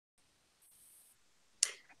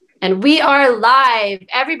And we are live.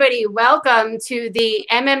 Everybody, welcome to the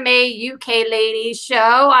MMA UK Ladies Show.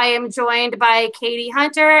 I am joined by Katie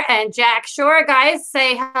Hunter and Jack Shore. Guys,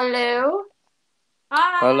 say hello.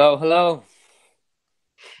 Hi. Hello, hello.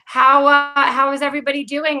 How is everybody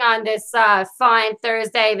doing on this fine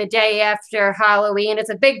Thursday, the day after Halloween?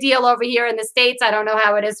 It's a big deal over here in the States. I don't know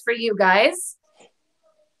how it is for you guys.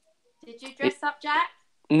 Did you dress up, Jack?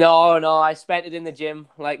 No, I spent it in the gym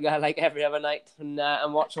like every other night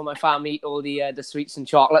and watch all my family eat all the sweets and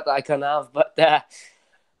chocolate that I can have. But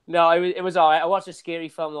no, it was all right. I watched a scary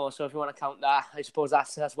film though, so if you want to count that, I suppose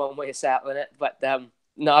that's one way of settling it. But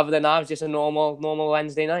no, other than that, it was just a normal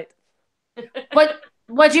Wednesday night.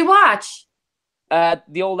 What'd you watch?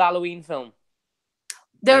 The old Halloween film.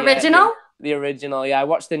 The original? The original, yeah. I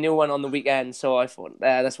watched the new one on the weekend, so I thought,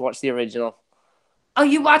 let's watch the original. Oh,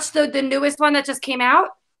 you watched the newest one that just came out?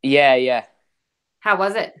 Yeah. How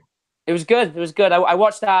was it? It was good. I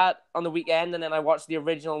watched that on the weekend, and then I watched the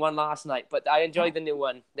original one last night. But I enjoyed the new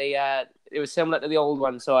one. It was similar to the old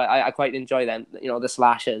one, so I quite enjoy them. You know, the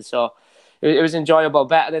slashes. So it was enjoyable,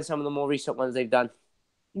 better than some of the more recent ones they've done.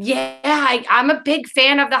 Yeah, I'm a big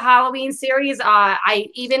fan of the Halloween series. I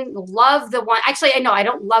even love the one. Actually, I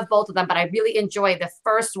don't love both of them, but I really enjoy the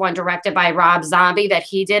first one directed by Rob Zombie that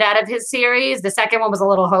he did out of his series. The second one was a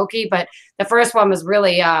little hokey, but the first one was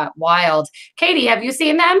really wild. Katie, have you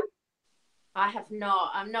seen them? I have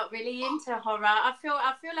not. I'm not really into horror. I feel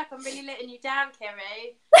like I'm really letting you down,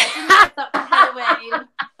 Kerry. I didn't dress up for Halloween.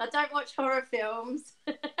 I don't watch horror films.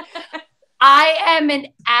 I am an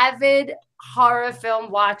avid horror film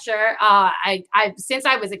watcher. I since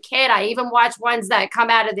I was a kid, I even watched ones that come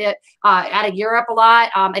out of Europe a lot.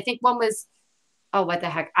 I think one was, oh, what the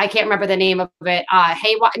heck? I can't remember the name of it.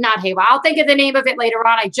 Not Haywire. I'll think of the name of it later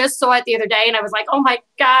on. I just saw it the other day and I was like, oh my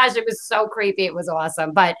gosh, it was so creepy. It was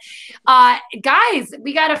awesome. But guys,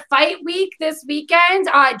 we got a fight week this weekend.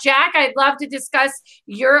 Jack, I'd love to discuss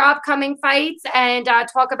your upcoming fights and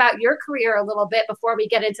talk about your career a little bit before we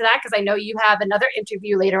get into that, because I know you have another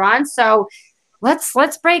interview later on. So let's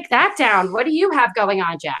break that down. What do you have going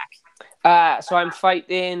on, Jack? So I'm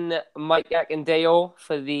fighting Mike Yakindeo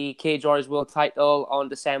for the Cage Warriors World title on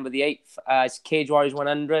December the 8th. It's Cage Warriors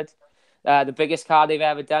 100. The biggest card they've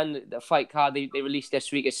ever done. The fight card they released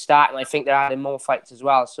this week is stacked, and I think they're adding more fights as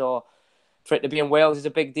well. So for it to be in Wales is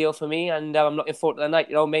a big deal for me, and I'm looking forward to the night.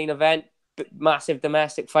 You know, main event, massive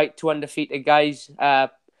domestic fight, two undefeated guys,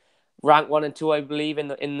 ranked 1 and 2, I believe, in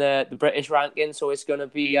the British ranking. So it's gonna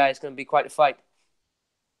be quite a fight.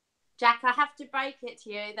 Jack, I have to break it to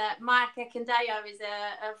you that Mike Ekindeo is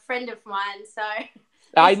a friend of mine, so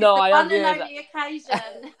I know. I have on the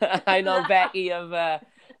occasion. I know Becky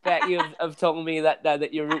have told me that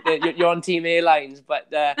you're on Team Airlines,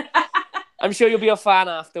 but I'm sure you'll be a fan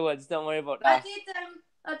afterwards. Don't worry about that.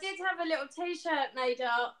 I did have a little T-shirt made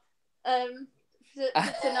up for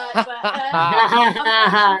tonight, but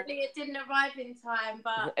unfortunately it didn't arrive in time.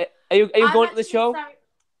 But are you going to the show?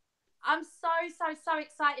 I'm so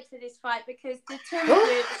excited for this fight because the two of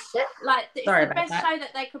you, it's the best show that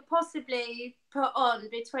they could possibly put on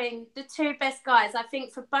between the two best guys. I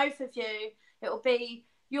think for both of you, it will be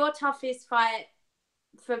your toughest fight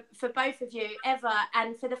for both of you ever.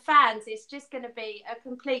 And for the fans, it's just going to be a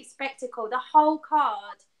complete spectacle. The whole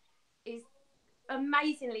card is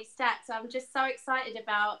amazingly stacked. So I'm just so excited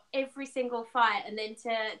about every single fight. And then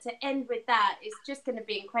to end with that, it's just going to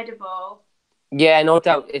be incredible. Yeah, no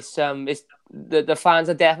doubt. It's the fans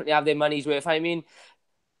are definitely have their money's worth. I mean,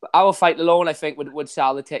 our fight alone, I think, would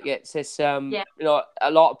sell the tickets. It's you know,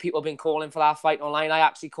 a lot of people have been calling for that fight online. I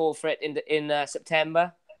actually called for it in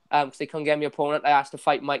September because they couldn't get me an opponent. I asked to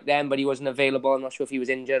fight Mike then, but he wasn't available. I'm not sure if he was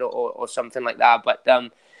injured or something like that. But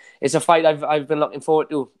it's a fight I've been looking forward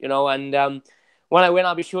to, you know. And when I win,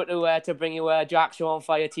 I'll be sure to bring you a Jack Shaw on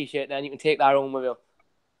Fire T-shirt, and you can take that home with you.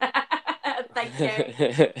 Thank you.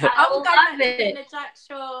 I will go back to being a Jack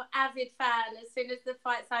Shaw avid fan as soon as the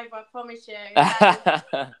fight's over, I promise you.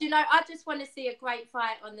 You know, I just want to see a great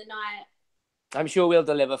fight on the night. I'm sure we'll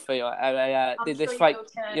deliver for you. This fight,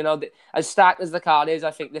 you know, as stacked as the card is,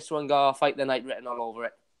 I think this one got Fight the Night written all over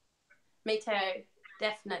it. Me too,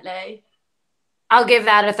 definitely. I'll give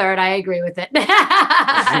that a third. I agree with it.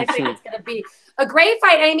 I think it's going to be a great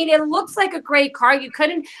fight. I mean, it looks like a great card.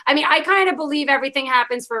 I kind of believe everything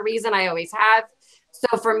happens for a reason. I always have.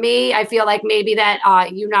 So for me, I feel like maybe that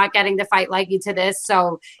you not getting the fight led you to this.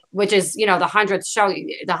 So, which is, you know, the 100th show,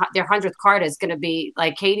 their 100th card is going to be,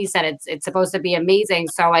 like Katie said, it's supposed to be amazing.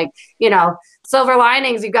 So, like, you know, silver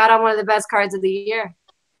linings, you got on one of the best cards of the year.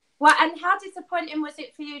 Well, and how disappointing was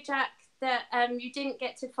it for you, Jack, that you didn't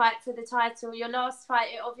get to fight for the title. Your last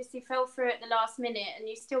fight, it obviously fell through at the last minute, and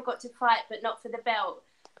you still got to fight, but not for the belt.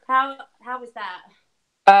 How was that?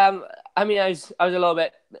 I mean, I was a little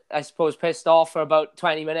bit, I suppose, pissed off for about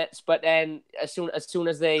 20 minutes, but then as soon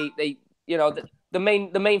as they you know, the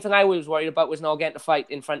main thing I was worried about was not getting to fight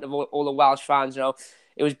in front of all the Welsh fans. You know,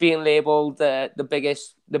 it was being labelled the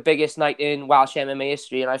biggest night in Welsh MMA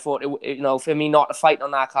history, and I thought you know, for me not to fight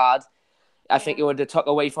on that card, I think it would have took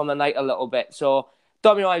away from the night a little bit. So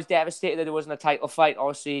don't get me wrong, I was devastated that there wasn't a title fight.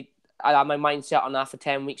 Obviously, I had my mind set on that for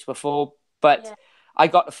 10 weeks before, but I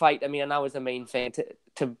got the fight. I mean, and that was the main thing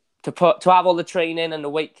to have all the training and the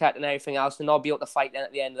weight cut and everything else, to not be able to fight then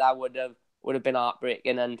at the end of that would have been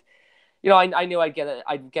heartbreaking. And you know, I knew I'd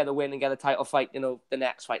get a win and get a title fight, you know, the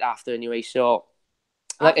next fight after anyway. So,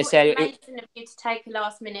 like I said, it's amazing of you to take a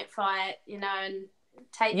last minute fight, you know, and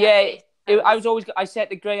take I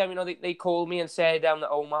said to Graham, you know, they called me and said that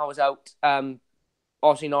Omar was out.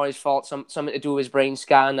 Obviously not his fault. Something to do with his brain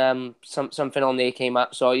scan. Something on there came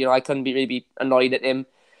up. So you know, I couldn't really be annoyed at him.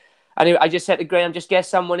 And I just said to Graham, just get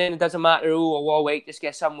someone in. It doesn't matter who or what weight. Just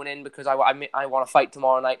get someone in, because I want to fight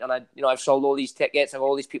tomorrow night. And I've sold all these tickets. I've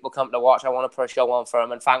all these people come to watch. I want to put a show on for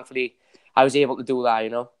them. And thankfully, I was able to do that.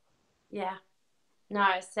 You know. Yeah. No,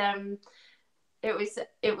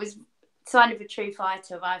 it was sign of a true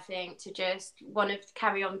fighter, I think, to just want to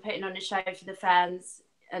carry on putting on a show for the fans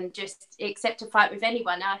and just accept a fight with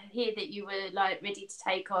anyone. I hear that you were like ready to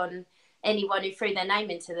take on anyone who threw their name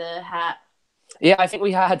into the hat. Yeah, I think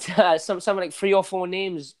we had something like 3 or 4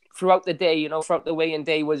 names throughout the day. You know, throughout the weigh-in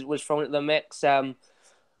day was thrown at the mix.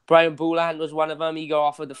 Brian Boulan was one of them. He got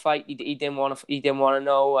offered the fight. He didn't want to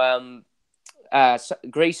know.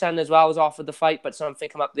 Grayson as well was offered the fight, but something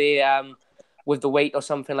come up there with the weight or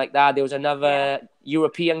something like that. There was another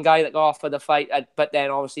European guy that got offered the fight, but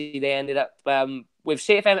then obviously they ended up with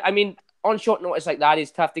safe. I mean, on short notice like that,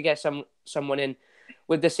 it's tough to get someone in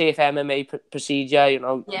with the safe MMA procedure. You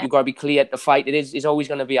know, you've got to be cleared to fight. It's always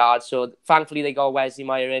going to be hard. So thankfully they got Wesley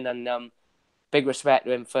Meyer in, and big respect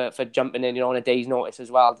to him for jumping in, you know, on a day's notice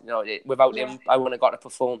as well. You know, without him, I wouldn't have got to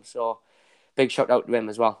perform. So big shout out to him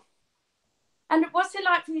as well. And what's it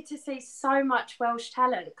like for you to see so much Welsh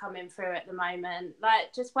talent coming through at the moment?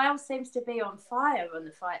 Like, just Wales seems to be on fire on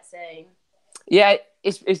the fight scene. Yeah,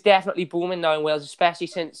 it's definitely booming now in Wales, especially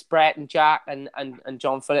since Brett and Jack and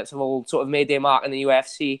John Phillips have all sort of made their mark in the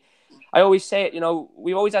UFC. I always say it, you know,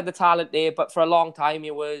 we've always had the talent there, but for a long time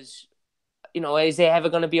it was, you know, is there ever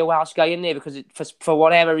going to be a Welsh guy in there? Because for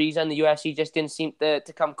whatever reason, the UFC just didn't seem to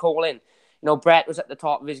come calling. You know, Brett was at the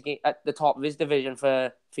top of his division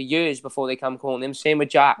for years before they come calling him. Same with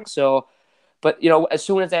Jack. So, but you know, as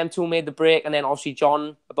soon as them two made the break, and then obviously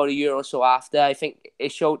John about a year or so after, I think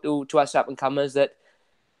it showed to us up and comers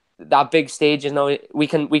that big stage, you know, we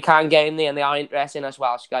can get in there, and they are interested in us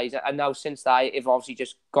Welsh guys. And now since that, it's obviously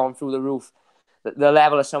just gone through the roof. The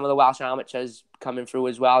level of some of the Welsh amateurs coming through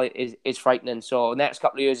as well is frightening. So the next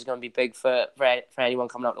couple of years is going to be big for anyone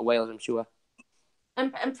coming out to Wales, I'm sure.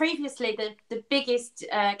 And previously, the biggest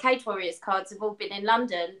Cage Warriors cards have all been in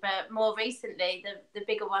London, but more recently, the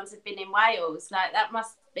bigger ones have been in Wales. Like, that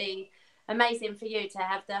must be amazing for you to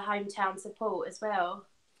have the hometown support as well.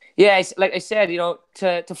 Yeah, it's, like I said, you know,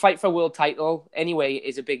 to fight for a world title anyway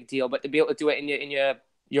is a big deal, but to be able to do it in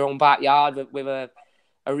your own backyard with a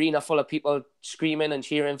arena full of people screaming and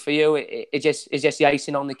cheering for you, it's just the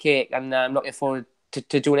icing on the cake. And I'm looking forward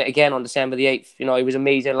to doing it again on December the 8th. You know, it was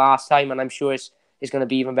amazing last time, and I'm sure it's going to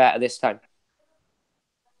be even better this time.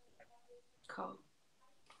 Cool.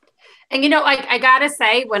 And, you know, I got to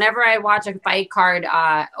say, whenever I watch a fight card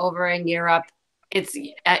over in Europe, it's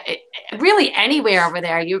really anywhere over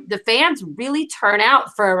there, the fans really turn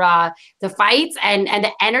out for the fights, and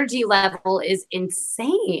the energy level is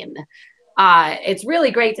insane. It's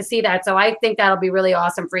really great to see that. So I think that'll be really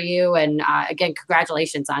awesome for you. And again,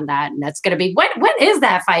 congratulations on that. And that's going to be, when is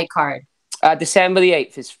that fight card? December the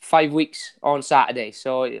 8th. It's 5 weeks on Saturday,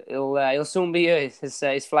 so it'll soon be here.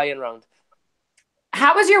 It's flying around.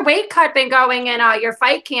 How has your weight cut been going in your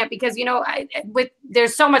fight camp? Because, you know,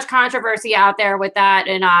 there's so much controversy out there with that,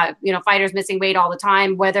 and you know, fighters missing weight all the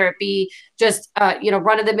time, whether it be just you know,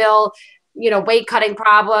 run of the mill, you know, weight cutting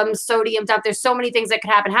problems, sodium dump. There's so many things that could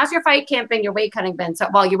happen. How's your fight camp and your weight cutting been? So,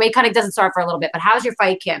 well, your weight cutting doesn't start for a little bit, but how's your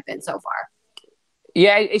fight camp been so far?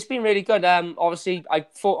 Yeah, it's been really good. Obviously, I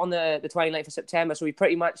fought on the 29th of September, so we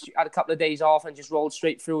pretty much had a couple of days off and just rolled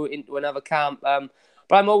straight through into another camp.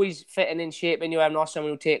 But I'm always fit and in shape. Anyway, I'm not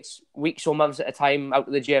someone who takes weeks or months at a time out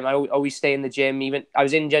of the gym. I always stay in the gym. Even I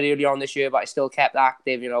was injured earlier on this year, but I still kept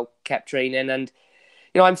active. You know, kept training, and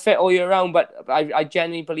I'm fit all year round, but I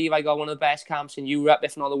genuinely believe I got one of the best camps in Europe,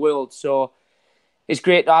 if not the world. So it's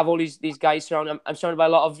great to have all these guys surrounded. I'm surrounded by a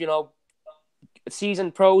lot of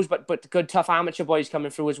seasoned pros, but good tough amateur boys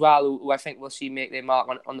coming through as well, who I think we'll see make their mark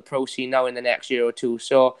on the pro scene now in the next year or two.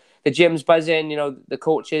 So the gym's buzzing. The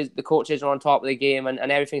coaches are on top of the game, and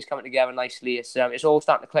everything's coming together nicely. It's all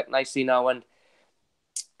starting to click nicely now, and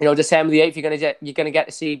December the 8th, you're gonna get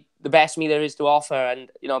to see the best me there is to offer. And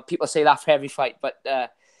people say that for every fight, but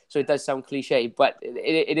so it does sound cliche, but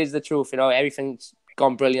it is the truth. Everything's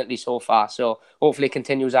gone brilliantly so far. So hopefully it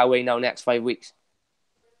continues our way now next 5 weeks.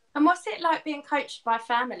 And what's it like being coached by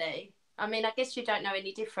family? I mean, I guess you don't know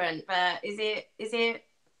any different, but is it any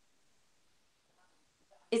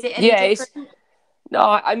different? No,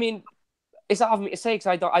 I mean, it's hard for me to say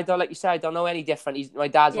because I don't like you said, I don't know any different. My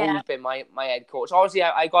dad's always been my head coach. Obviously,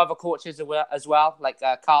 I got other coaches as well. Like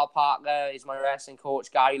Carl Parker is my wrestling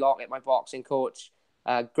coach, Gary Lockett, my boxing coach,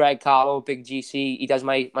 Greg Carlo, Big GC. He does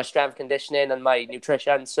my strength conditioning and my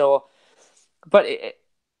nutrition. So, but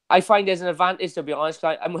I find there's an advantage, to be honest.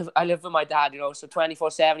 I live with my dad, so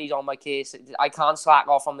 24/7 he's on my case. I can't slack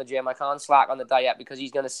off on the gym. I can't slack on the diet because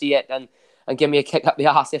he's going to see it and give me a kick up the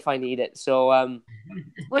arse if I need it. So,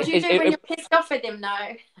 what do you do when you're pissed off with him,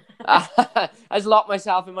 though? I just lock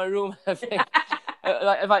myself in my room. I think.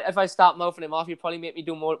 If I start mouthing him off, he'd probably make me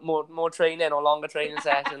do more training or longer training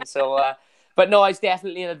sessions. So, but no, it's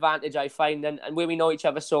definitely an advantage I find, and where we know each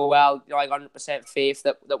other so well, I got 100% faith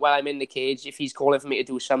that when I'm in the cage, if he's calling for me to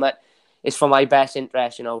do something, it's for my best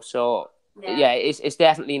interest, So yeah, it's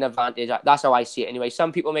definitely an advantage. That's how I see it anyway.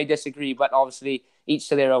 Some people may disagree, but obviously each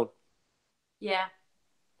to their own. Yeah.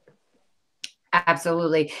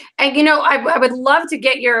 Absolutely. And, I would love to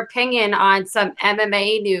get your opinion on some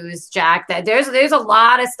MMA news, Jack. That there's a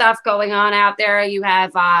lot of stuff going on out there. You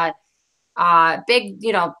have big,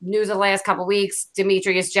 news of the last couple of weeks,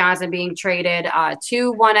 Demetrius Johnson being traded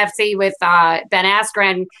to ONE FC with Ben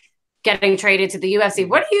Askren getting traded to the UFC.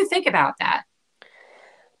 What do you think about that?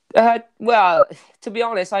 Well, to be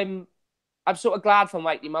honest, I'm sort of glad for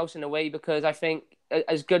Mighty Mouse in a way, because I think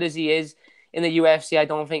as good as he is in the UFC, I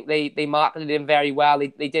don't think they marketed him very well. They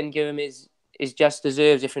didn't give him his just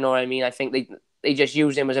deserves, if you know what I mean. I think they just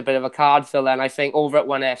used him as a bit of a card filler, and I think over at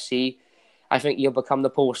ONE FC, I think he'll become the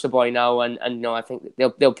poster boy now, and I think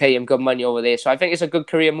they'll pay him good money over there. So I think it's a good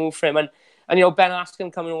career move for him, and Ben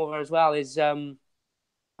Askren coming over as well is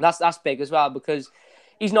that's big as well, because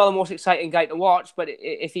he's not the most exciting guy to watch, but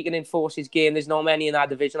if he can enforce his game, there's not many in that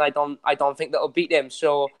division. I don't think that'll beat him.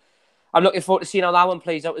 So I'm looking forward to seeing how that one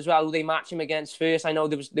plays out as well, who they match him against first. I know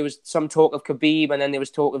there was some talk of Khabib, and then there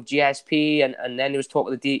was talk of GSP, and then there was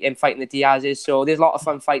talk of him fighting the Diazes. So there's a lot of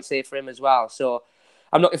fun fights there for him as well. So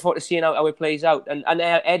I'm looking forward to seeing how it plays out. And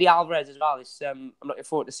Eddie Alvarez as well. I'm looking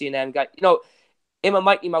forward to seeing them guys. Him and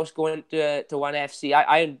Mighty Mouse going to ONE FC.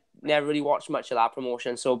 I never really watched much of that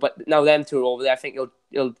promotion. So, but now them two are over there, I think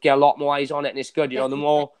you'll get a lot more eyes on it, and it's good.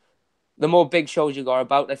 The more big shows you got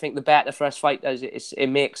about, I think the better for us fighters. It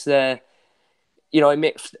makes it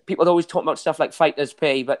makes people always talk about stuff like fighters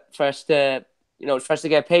pay, but for us to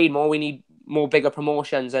get paid more, we need more bigger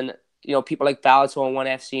promotions, and people like Bellator and ONE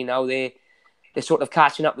FC now they're sort of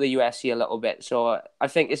catching up with the UFC a little bit. So I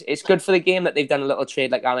think it's good for the game that they've done a little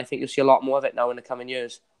trade like that, and I think you'll see a lot more of it now in the coming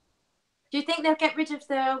years. Do you think they'll get rid of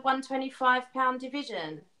the 125-pound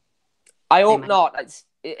division? I hope not.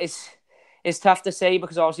 It's tough to say,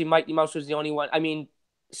 because obviously Mighty Mouse was the only one. I mean,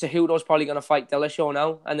 Cejudo's probably going to fight Dillashaw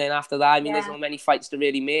now, and then after that, I mean, there's not many fights to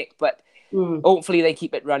really make, but hopefully they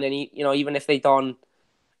keep it running. Even if they don't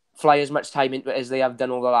fly as much time into it as they have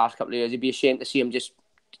done over the last couple of years, it'd be a shame to see them just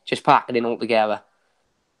pack it in altogether.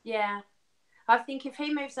 Yeah. I think if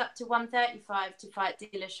he moves up to 135 to fight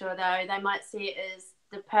Dillashaw, though, they might see it as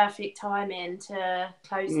the perfect timing to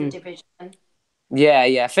close the division.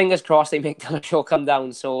 Yeah. Fingers crossed they make Dillashaw come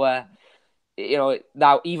down. So,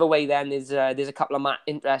 now either way, then there's a couple of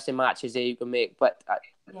interesting matches there you can make. But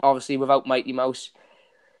obviously, without Mighty Mouse,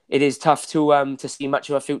 it is tough to see much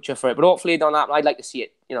of a future for it. But hopefully it don't happen. I'd like to see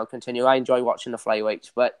it, continue. I enjoy watching the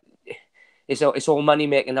flyweights, but it's all money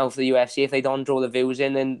making now for the UFC. If they don't draw the views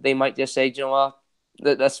in, then they might just say, do you know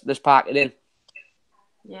what, let's pack it in.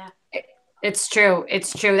 Yeah. It's true.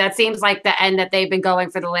 It's true. That seems like the end that they've been going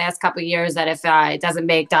for the last couple of years, that if it doesn't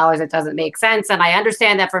make dollars, it doesn't make sense. And I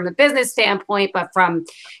understand that from a business standpoint, but from,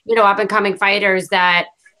 up and coming fighters that,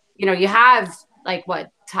 you have like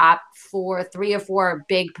top 3 or 4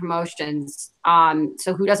 big promotions.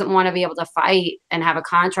 So who doesn't want to be able to fight and have a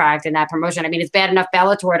contract in that promotion? I mean, it's bad enough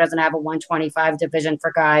Bellator doesn't have a 125 division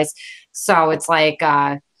for guys. So it's like,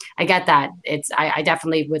 I get that. I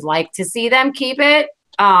definitely would like to see them keep it.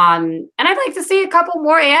 And I'd like to see a couple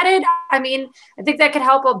more added. I mean, I think that could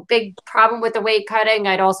help a big problem with the weight cutting.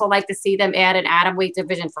 I'd also like to see them add an atom weight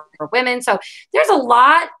division for women. So there's a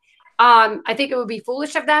lot. I think it would be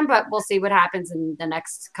foolish of them, but we'll see what happens in the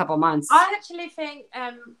next couple months. I actually think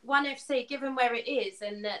ONE FC, given where it is,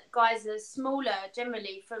 and that guys are smaller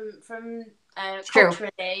generally from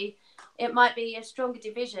culturally, it might be a stronger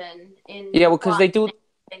division in. Yeah, well, because they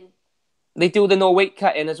do the no weight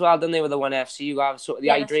cutting as well, don't they? With the ONE FC, you have sort of the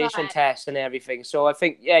hydration test and everything. So I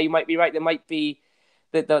think, yeah, you might be right. There might be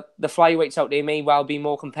the flyweights out there may well be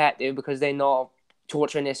more competitive because they're not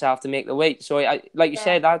torturing themselves to make the weight. So like you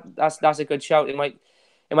said, that's a good shout. It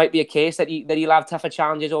might be a case that he'll have tougher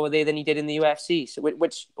challenges over there than he did in the UFC. So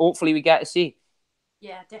which hopefully we get to see.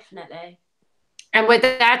 Yeah, definitely. And with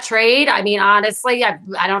that trade, I mean, honestly,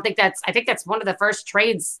 I think that's one of the first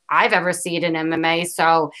trades I've ever seen in MMA.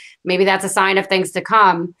 So maybe that's a sign of things to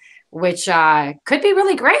come, which could be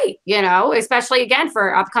really great, especially again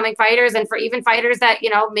for upcoming fighters and for even fighters that,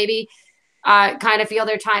 maybe kind of feel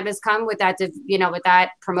their time has come with that, with that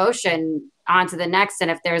promotion on to the next.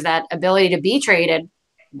 And if there's that ability to be traded,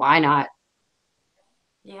 why not?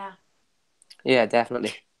 Yeah. Yeah,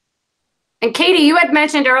 definitely. And Katie, you had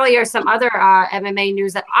mentioned earlier some other MMA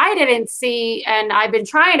news that I didn't see, and I've been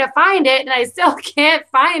trying to find it, and I still can't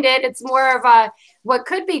find it. It's more of what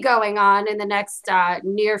could be going on in the next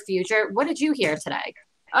near future. What did you hear today?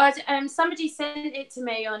 Somebody sent it to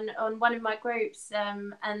me on one of my groups,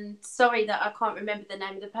 and sorry that I can't remember the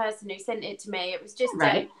name of the person who sent it to me. It was just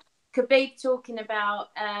Khabib talking about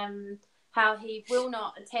how he will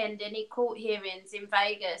not attend any court hearings in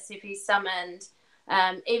Vegas if he's summoned.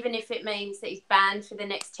 Even if it means that he's banned for the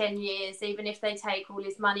next 10 years, even if they take all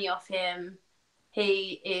his money off him,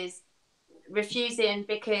 he is refusing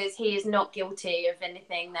because he is not guilty of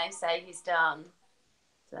anything they say he's done.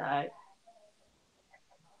 So,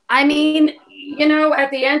 I mean,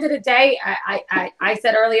 at the end of the day, I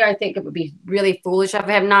said earlier, I think it would be really foolish of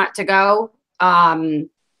him not to go.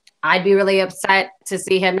 I'd be really upset to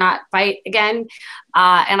see him not fight again.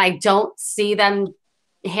 And I don't see them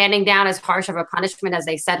handing down as harsh of a punishment as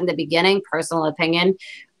they said in the beginning, personal opinion.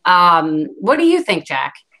 What do you think,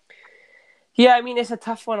 Jack? Yeah, I mean, it's a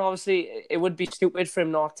tough one. Obviously, it would be stupid for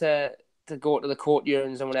him not to go to the court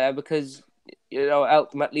hearings and whatever, because,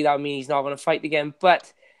 ultimately that means he's not going to fight again.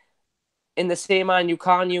 But in the same hand, you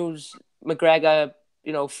can't use McGregor,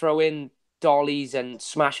 throwing dollies and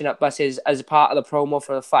smashing up buses as a part of the promo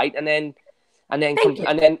for the fight, and then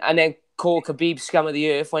call Khabib scum of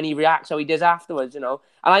the earth when he reacts how he does afterwards, And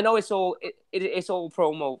I know it's all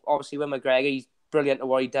promo. Obviously, with McGregor, he's brilliant at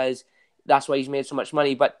what he does. That's why he's made so much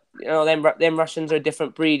money. But them Russians are a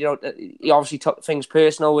different breed. He obviously took things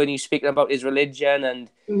personal when he's speaking about his religion and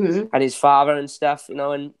his father and stuff.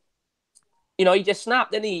 And he just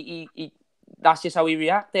snapped, and he that's just how he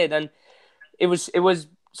reacted, and it was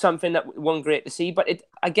something that wasn't great to see. But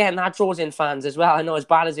that draws in fans as well. I know, as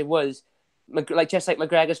bad as it was. Just like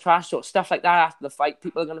McGregor's trash talk, stuff like that after the fight,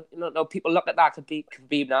 people are gonna, people look at that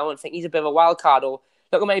Khabib now and think he's a bit of a wild card, or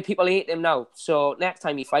look how many people hate him now. So next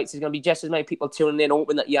time he fights, there's gonna be just as many people tuning in,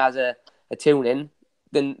 hoping that he has a tune in,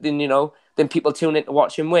 than people tune in to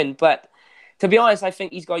watch him win. But to be honest, I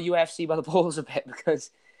think he's got UFC by the balls a bit,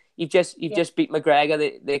 because you've just beat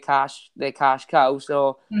McGregor, their cash cow.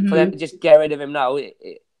 So for them to just get rid of him now,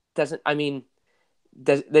 it doesn't. I mean.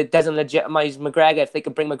 That doesn't legitimize McGregor. If they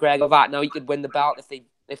could bring McGregor back now, he could win the belt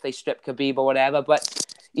if they strip Khabib or whatever. But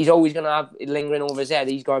he's always going to have it lingering over his head.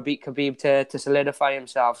 He's got to beat Khabib to solidify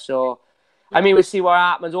himself. So, I mean, we'll see what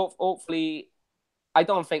happens. Hopefully, I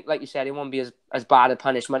don't think, like you said, it won't be as bad a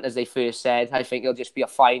punishment as they first said. I think it'll just be a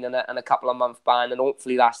fine and a couple of month ban, and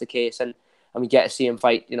hopefully that's the case, and we get to see him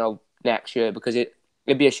fight, next year, because it'd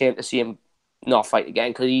be a shame to see him not fight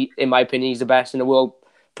again, because in my opinion, he's the best in the world.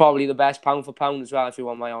 Probably the best pound for pound as well, if you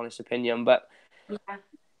want my honest opinion. But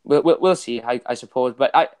we'll see, I suppose.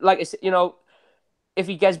 But like I said, if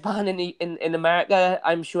he gets banned in America,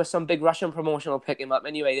 I'm sure some big Russian promotion will pick him up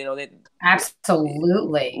anyway.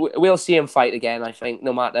 Absolutely. We'll see him fight again, I think,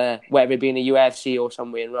 no matter whether it be in the UFC or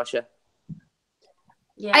somewhere in Russia.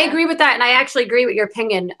 Yeah. I agree with that, and I actually agree with your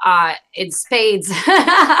opinion in spades.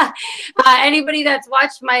 Anybody that's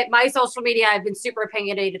watched my social media, I've been super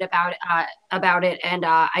opinionated about it, and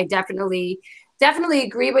I definitely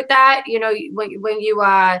agree with that. When you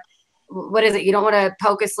what is it? You don't want to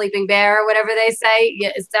poke a sleeping bear or whatever they say.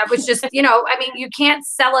 That was just, I mean, you can't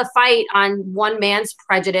sell a fight on one man's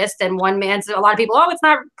prejudice and one man's. A lot of people, it's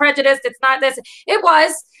not prejudice, it's not this. It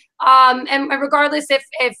was, and regardless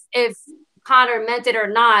if Connor meant it or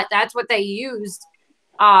not, that's what they used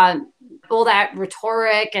all that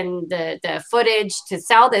rhetoric and the footage to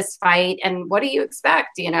sell this fight. And what do you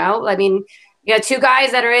expect? I mean, you got two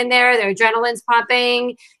guys that are in there, their adrenaline's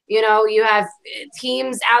pumping. You have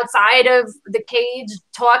teams outside of the cage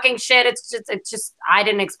talking shit. It's just I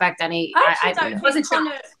didn't expect any. I don't think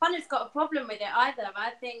Conor's got a problem with it either.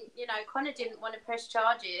 I think, Conor didn't want to press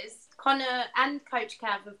charges. Conor and Coach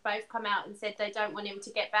Cav have both come out and said they don't want him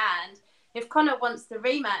to get banned. If Conor wants the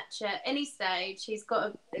rematch at any stage,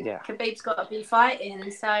 Khabib's got to be fighting.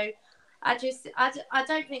 So I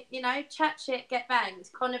don't think, chat shit, get banged.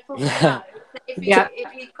 Conor probably knows that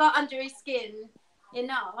if he got under his skin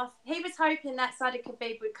enough, he was hoping that side of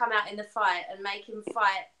Khabib would come out in the fight and make him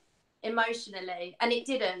fight emotionally, and it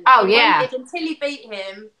didn't. It did until he beat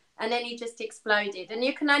him, and then he just exploded. And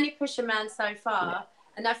you can only push a man so far. Yeah.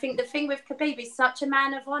 And I think the thing with Khabib is such a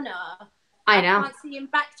man of honor. I can't see him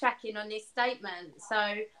backtracking on this statement. So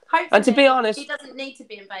hopefully, and to be honest, he doesn't need to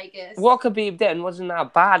be in Vegas. What Khabib did wasn't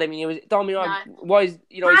that bad. I mean, it was Conor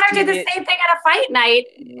did the same thing at a fight night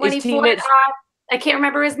when he fought. I can't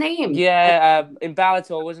remember his name. Yeah, in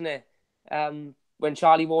Bellator, wasn't it? When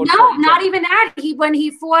Charlie Ward. No, not even that. When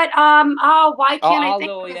he fought. Why can't I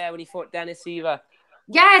think? Aldo, when he fought Dennis Seaver.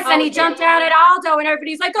 Yes, and he jumped out at Aldo, and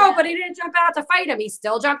everybody's like, but he didn't jump out to fight him. He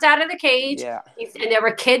still jumped out of the cage. Yeah. And there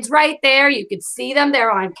were kids right there. You could see them.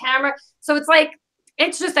 They're on camera. So it's like,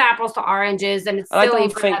 it's just apples to oranges, and it's silly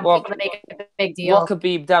for people to make a big deal. What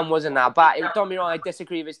Khabib done wasn't that bad. Don't be wrong, I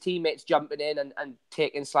disagree with his teammates jumping in and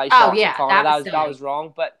taking slice shots at Conor. That was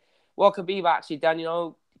wrong. But what Khabib actually done,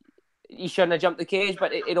 he shouldn't have jumped the cage,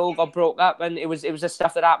 but it all got broke up, and it was the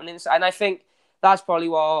stuff that happened inside. And I think that's probably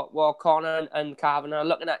what Conor and Calvin are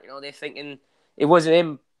looking at. They're thinking it wasn't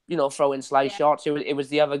him, throwing slice shots. It was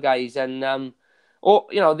the other guys, and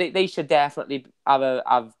they should definitely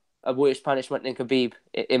have a worse punishment than Khabib,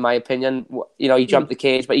 in my opinion. He jumped the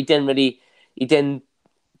cage, but he didn't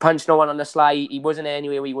punch no one on the slide. He wasn't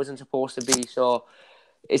anywhere where he wasn't supposed to be. So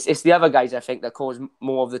it's the other guys, I think, that caused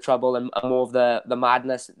more of the trouble and more of the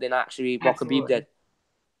madness than actually what Khabib did.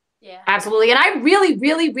 Yeah, absolutely. And I really,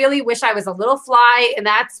 really, really wish I was a little fly in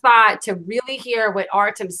that spot to really hear what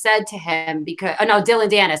Artem said to him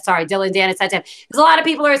Dylan Dennis said to him. Because a lot of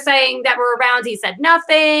people are saying that were around, he said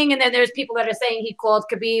nothing. And then there's people that are saying he called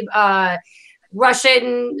Khabib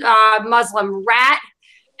Russian Muslim rat.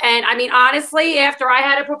 And I mean, honestly, after I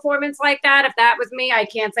had a performance like that, if that was me, I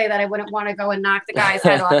can't say that I wouldn't want to go and knock the guy's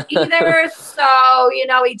head off either. So,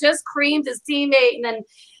 he just creamed his teammate, and then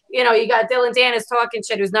you got Dylan Dennis talking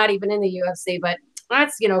shit who's not even in the UFC, but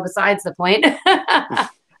that's, besides the point. Well,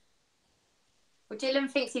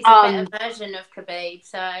 Dylan thinks he's a better version of Khabib,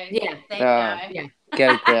 so there you go.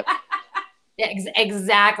 Get a grip. Yeah,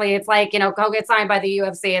 exactly. It's like, go get signed by the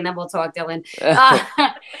UFC and then we'll talk, Dylan.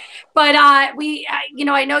 But I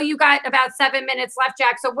know you got about 7 minutes left,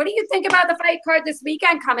 Jack. So what do you think about the fight card this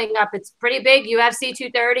weekend coming up? It's pretty big, UFC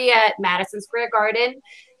 230 at Madison Square Garden.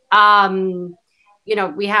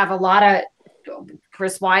 We have a lot of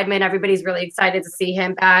Chris Weidman. Everybody's really excited to see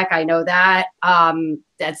him back. I know that.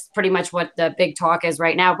 That's pretty much what the big talk is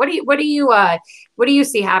right now. What do you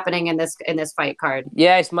see happening in this fight card?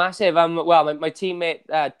 Yeah, it's massive. My teammate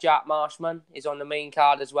Jack Marshman is on the main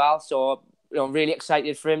card as well. So really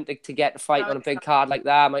excited for him to get the fight on a big card like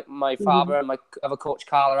that. My father and my other coach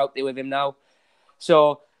Carl are out there with him now.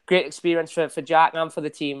 So great experience for Jack and for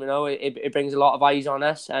the team. It brings a lot of eyes on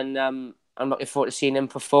us, and I'm looking forward to seeing him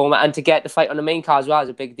perform, and to get the fight on the main card as well is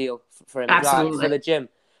a big deal for him. Absolutely. As well, for the gym.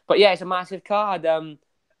 But yeah, it's a massive card.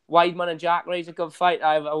 Weidman and Jack raise a good fight.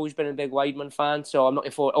 I've always been a big Weidman fan, so I'm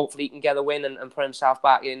looking forward. Hopefully, he can get a win and put himself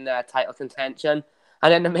back in title contention.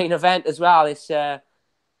 And then the main event as well. It's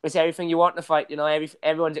everything you want in the fight.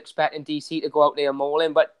 Everyone's expecting DC to go out there and maul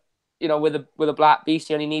him, but with a black beast,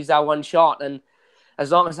 he only needs that one shot. And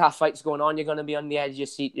as long as that fight's going on, you're going to be on the edge of your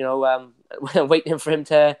seat. Waiting for him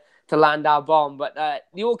to land our bomb. But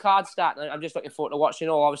the old card stat, I'm just looking forward to watching.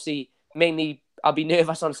 Obviously, mainly I'll be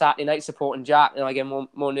nervous on Saturday night supporting Jack. I get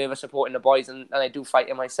more nervous supporting the boys than I do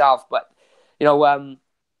fighting myself. But I'm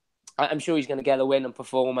sure he's going to get a win and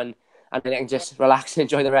perform, and then I can just relax and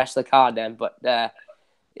enjoy the rest of the card then. But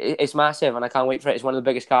it's massive, and I can't wait for it. It's one of the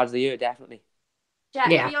biggest cards of the year, definitely. Jack,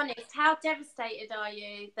 to be honest, how devastated are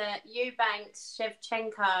you that Eubanks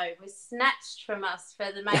Shevchenko was snatched from us for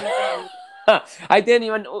the main event? I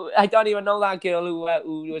don't even know that girl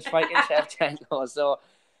who was fighting Shevchenko. So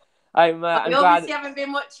I'm glad. You obviously haven't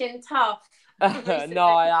been watching Tough. No,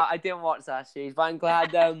 I didn't watch that series, but I'm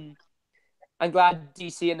glad. I'm glad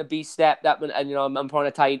DC and the Beast stepped up, and I'm putting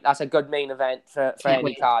a tight. That's a good main event for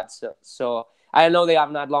any cards. So I know they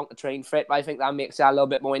haven't had long to train for it, but I think that makes it a little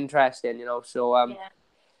bit more interesting. So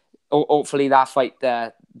hopefully that fight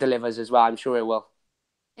delivers as well. I'm sure it will.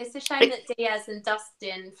 It's a shame that Diaz and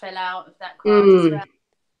Dustin fell out of that card as well.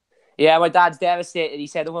 Yeah, my dad's devastated. He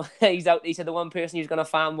said He said the one person he was going to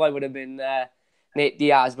fanboy would have been Nate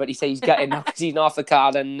Diaz, but he said he's gutted now because he's not off the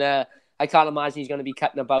card, and I can't imagine he's going to be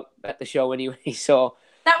cutting about at the show anyway. So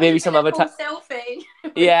that maybe some other time. Selfie.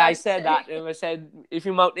 Yeah, I said that. I said if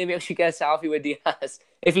you mount him, you should get a selfie with Diaz.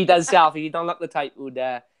 If he does selfie, he don't look the type who'd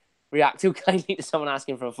react too kindly to someone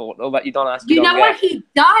asking for a photo, but you don't ask. You know what he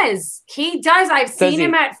does? He does. I've seen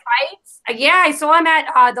him at fights. Yeah, I saw him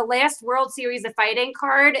at the last World Series of Fighting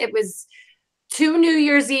card. It was 2 New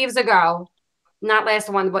Year's Eves ago. Not last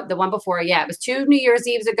one, but the one before. Yeah, it was 2 New Year's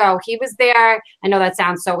Eves ago. He was there. I know that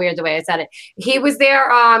sounds so weird the way I said it. He was there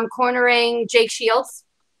cornering Jake Shields.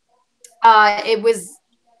 It was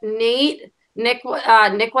Nate. Nick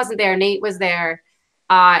wasn't there. Nate was there.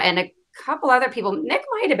 And a couple other people. Nick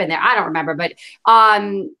might have been there. I don't remember. But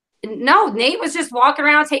no, Nate was just walking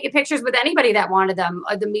around taking pictures with anybody that wanted them.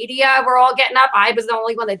 The media were all getting up. I was the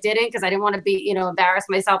only one that didn't because I didn't want to be, embarrass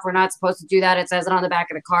myself. We're not supposed to do that. It says it on the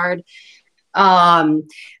back of the card.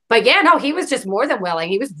 But yeah, no, he was just more than willing.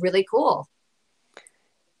 He was really cool.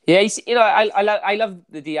 Yeah, I love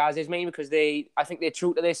the Diaz's mainly because I think they're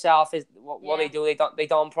true to themselves. Is what they do. They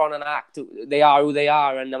don't put on an act. They are who they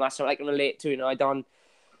are, and that's what I can relate to. I don't.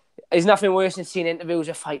 There's nothing worse than seeing interviews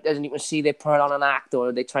of fighters and you can see they put on an act,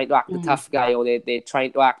 or they try to act the tough guy, or they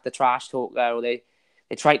trying to act the trash talker, or they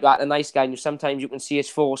try to act the nice guy. And sometimes you can see his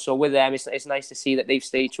force. So with them, it's nice to see that they've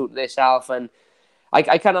stayed true to themselves. And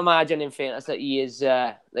I can imagine in fairness that he is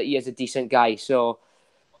a decent guy. So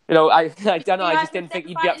I don't know. I just didn't think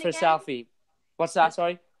he'd be up for a selfie. What's that?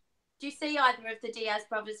 Sorry. Do you see either of the Diaz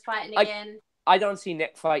brothers fighting again? I don't see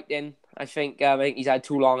Nick fighting. I think he's had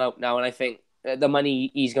too long out now, and I think the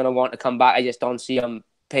money he's going to want to come back, I just don't see him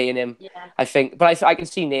paying him. Yeah. I think, but I can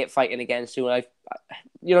see Nate fighting again soon.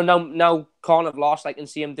 Now Conor have lost, I can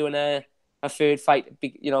see him doing a third fight,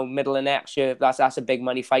 middle of next year. That's a big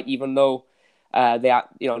money fight, even though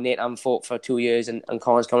Nate haven't fought for 2 years and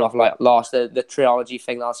Conor's coming off lost the trilogy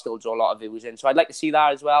thing. That'll still draw a lot of views in. So I'd like to see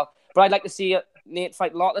that as well. But I'd like to see Nate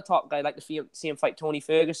fight a lot of the top guys. I'd like to see him fight Tony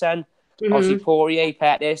Ferguson, obviously Poirier,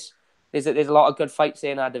 Pettis. There's a lot of good fights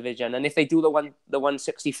in our division, and if they do the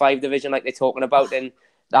 165 division like they're talking about, then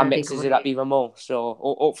that mixes it up even more. So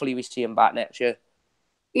hopefully we see him back next year.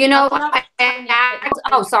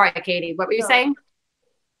 Sorry, Katie, what were you saying?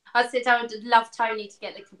 I said I would love Tony to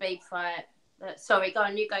get the Khabib fight. Sorry, go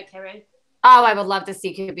on, you go, Kerry. Oh, I would love to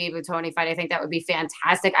see Khabib and Tony fight. I think that would be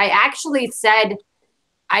fantastic. I actually said,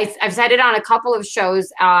 I've said it on a couple of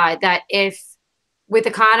shows that if with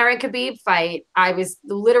the Conor and Khabib fight, I was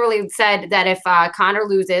literally said that if Conor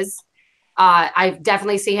loses, I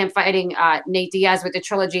definitely see him fighting Nate Diaz with the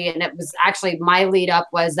trilogy. And it was actually my lead up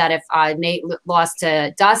was that if Nate lost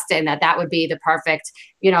to Dustin, that would be the perfect,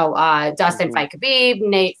 Dustin fight Khabib,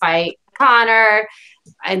 Nate fight Conor.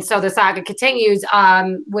 And so the saga continues,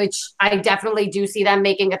 which I definitely do see them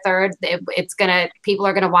making a third. People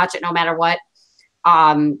are going to watch it no matter what.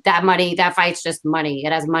 That fight's just money.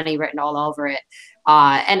 It has money written all over it.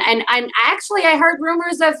 And actually I heard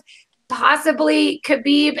rumors of possibly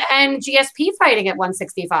Khabib and GSP fighting at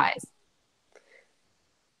 165.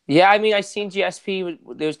 Yeah, I mean, I seen GSP.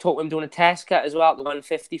 There was talk of him doing a test cut as well at the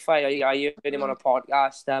 150 fight. I heard him on a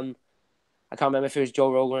podcast. I can't remember if it was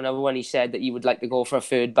Joe Rogan or another one. He said that he would like to go for a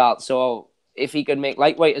third belt. So if he could make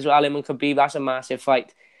lightweight as well, him and Khabib, that's a massive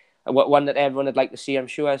fight. One that everyone would like to see, I'm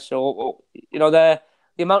sure. So the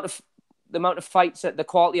amount of fights, the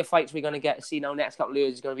quality of fights we're going to get to see now next couple of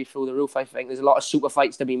years is going to be through the roof. I think there's a lot of super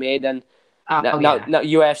fights to be made, and now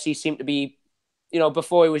UFC seem to be,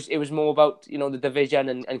 before it was more about the division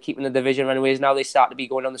and keeping the division anyways. Now they start to be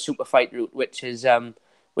going on the super fight route, which is good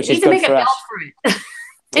for us. They need to make a belt for it.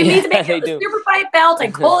 They need to make a super fight belt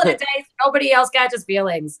and call it a day so nobody else catches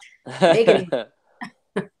feelings. Think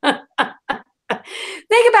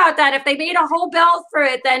about that. If they made a whole belt for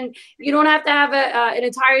it, then you don't have to have an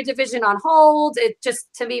entire division on hold. It just,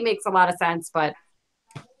 to me, makes a lot of sense. But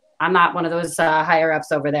I'm not one of those higher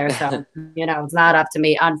ups over there, so it's not up to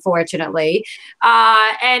me, unfortunately.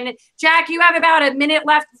 And Jack, you have about a minute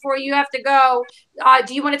left before you have to go.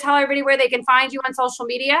 Do you want to tell everybody where they can find you on social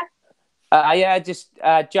media? Just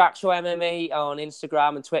Jack Show MMA on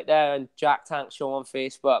Instagram and Twitter, and Jack Tank Show on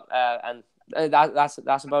Facebook, and that's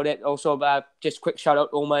about it. Also, just quick shout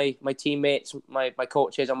out to all my teammates, my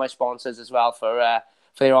coaches, and my sponsors as well for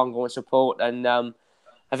their ongoing support. And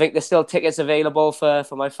I think there's still tickets available for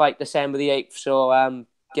my fight December the 8th. So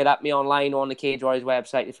get at me online or on the Cage Warriors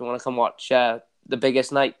website if you want to come watch the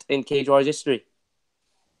biggest night in Cage Warriors history.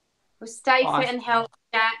 Well, stay fit and healthy,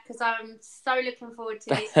 Jack, because I'm so looking forward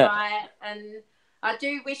to this fight. And I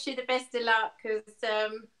do wish you the best of luck because,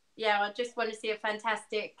 yeah, I just want to see a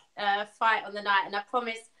fantastic fight on the night. And I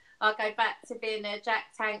promise I'll go back to being a Jack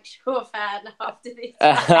Tank Shaw fan after this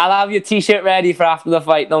fight. I'll have your T-shirt ready for after the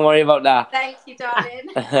fight. Don't worry about that. Thank you, darling.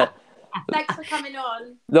 Thanks for coming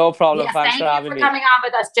on. No problem. Yes, Thanks for having me. Thank you for coming on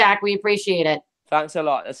with us, Jack. We appreciate it. Thanks a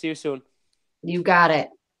lot. I'll see you soon. You got it.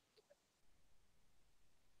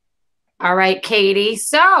 All right, Katie.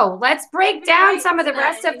 So let's break down some of the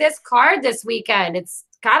rest of this card this weekend. It's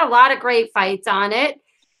got a lot of great fights on it.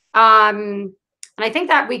 And I think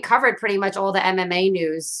that we covered pretty much all the MMA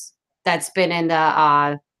news that's been in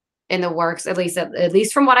the works, at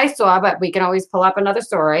least from what I saw, but we can always pull up another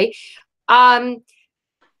story.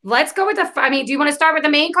 Let's go with do you want to start with the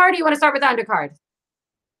main card or do you want to start with the undercard?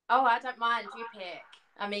 Oh, I don't mind. You pick.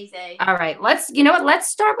 I'm easy. All right. Let's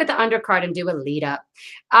start with the undercard and do a lead up.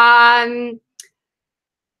 The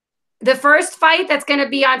first fight that's going to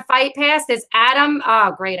be on Fight Pass is Adam.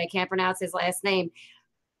 Oh, great. I can't pronounce his last name.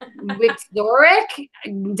 Wieczorek.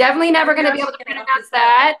 Definitely never going to be able to pronounce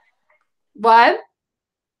that. What?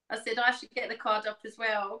 I said I should get the card up as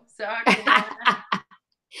well. So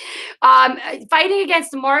fighting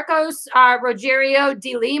against Marcos Rogerio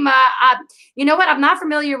de Lima. You know what? I'm not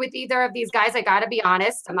familiar with either of these guys. I got to be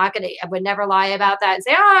honest. I would never lie about that and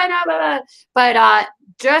say, oh, I know. Blah, blah. But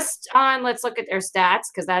let's look at their stats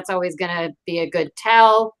because that's always going to be a good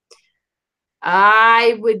tell.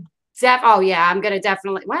 I'm going to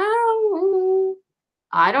definitely,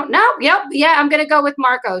 I don't know. Yep. Yeah, I'm going to go with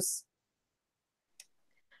Marcos.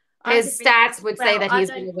 His stats would say that he's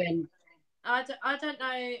going to win. I don't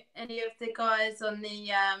know any of the guys on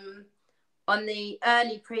the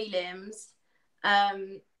early prelims.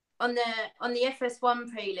 On the FS1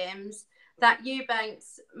 prelims, that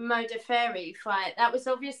Eubanks Modafferi fight, that was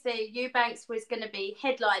obviously Eubanks was going to be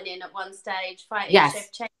headlining at one stage fighting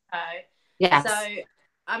Shevchenko. Yes. So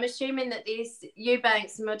I'm assuming that this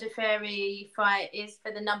Eubanks Modafferi fight is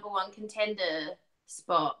for the #1 contender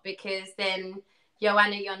spot because then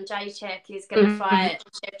Joanna Jędrzejczyk is going to fight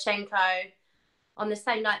Shevchenko on the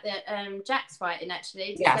same night that Jack's fighting,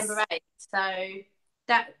 actually, December 8th. So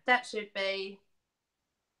that should be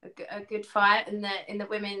a good fight in the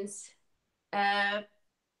women's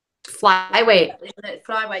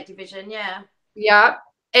flyweight division. Yeah. Yeah.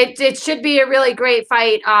 It should be a really great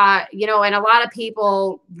fight, and a lot of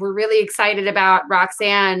people were really excited about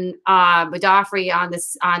Roxanne Modafferi on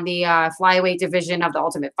the flyweight division of the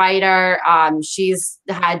Ultimate Fighter. She's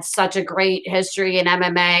had such a great history in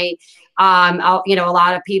MMA. A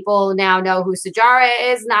lot of people now know who Sajara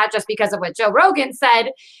is, not just because of what Joe Rogan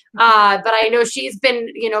said, but I know she's been,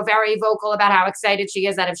 very vocal about how excited she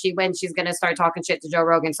is that if she wins, she's going to start talking shit to Joe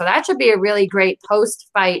Rogan. So that should be a really great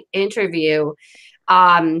post-fight interview.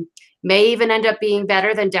 May even end up being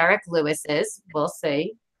better than Derek Lewis's. We'll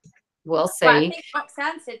see. Well, I think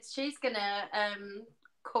Roxanne said she's gonna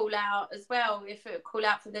call out as well, call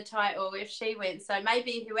out for the title if she wins. So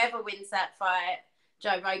maybe whoever wins that fight,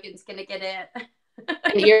 Joe Rogan's gonna get it.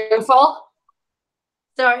 An earful?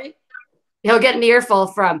 Sorry? He'll get an earful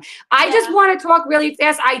from. I just want to talk really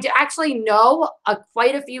fast. I actually know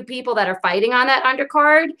quite a few people that are fighting on that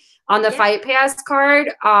undercard, on the Fight Pass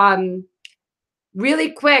card.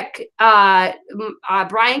 Really quick,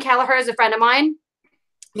 Brian Kelleher is a friend of mine.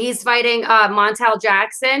 He's fighting Montel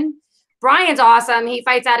Jackson. Brian's awesome. He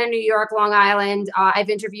fights out in New York, Long Island. I've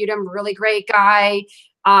interviewed him. Really great guy.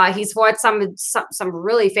 He's fought some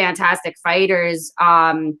really fantastic fighters.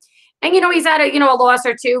 And he's had a loss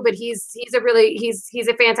or two, but he's a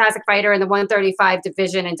fantastic fighter in the 135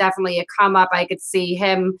 division and definitely a come up. I could see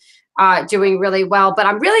him doing really well. But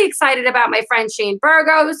I'm really excited about my friend Shane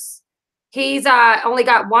Burgos. He's only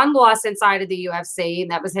got one loss inside of the UFC,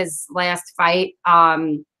 and that was his last fight,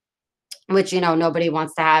 which, nobody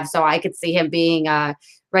wants to have. So I could see him being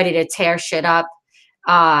ready to tear shit up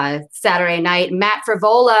Saturday night. Matt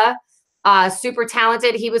Frivola, super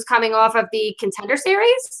talented. He was coming off of the Contender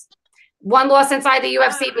Series. One loss inside the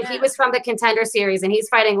UFC, but he was from the Contender Series, and he's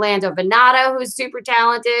fighting Lando Venata, who's super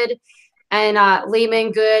talented. And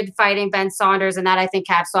Lehman Good fighting Ben Saunders, and that I think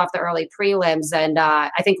caps off the early prelims. And I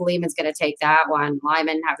think Lehman's going to take that one.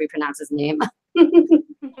 Lyman, however you pronounce his name.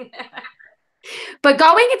 But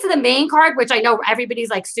going into the main card, which I know everybody's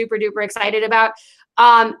like super duper excited about.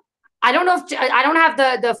 I don't know if I don't have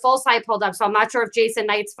the full site pulled up, so I'm not sure if Jason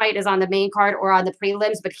Knight's fight is on the main card or on the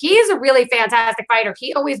prelims. But he's a really fantastic fighter.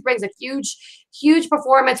 He always brings a huge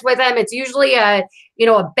performance with him. It's usually a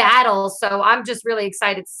battle. So I'm just really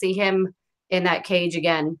excited to see him in that cage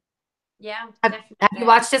again. Yeah, have you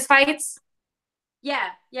watched his fights? Yeah,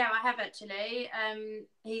 I have actually.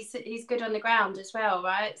 He's good on the ground as well,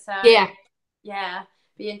 right? So Yeah. yeah,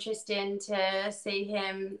 be interesting to see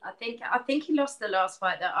him. I think he lost the last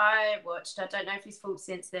fight that I watched. I don't know if he's fought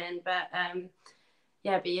since then, but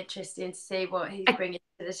yeah, be interesting to see what he's bringing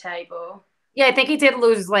to the table. Yeah, I think he did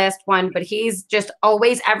lose his last one, but he's just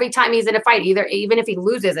always, every time he's in a fight, even if he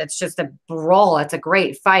loses, it's just a brawl. It's a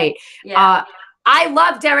great fight. Yeah. I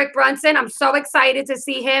love Derek Brunson. I'm so excited to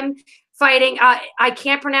see him fighting. I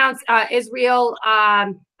can't pronounce Israel.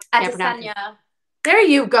 Adesanya. There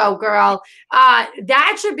you go, girl.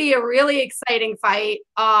 That should be a really exciting fight.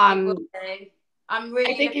 I'm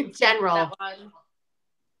really I think in looking forward general. to that one.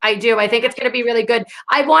 I do. I think it's going to be really good.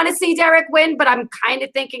 I want to see Derek win, but I'm kind of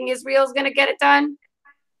thinking Israel's going to get it done.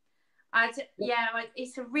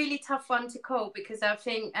 It's a really tough one to call because I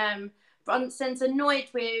think Brunson's annoyed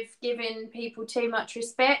with giving people too much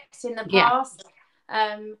respect in the past.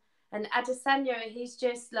 And Adesanya, he's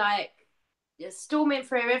just like storming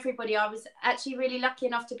through everybody. I was actually really lucky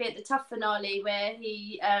enough to be at the Tough finale where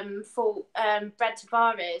he fought Brad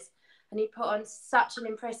Tavares, and he put on such an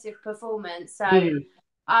impressive performance. So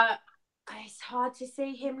it's hard to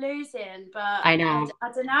see him losing, but I know.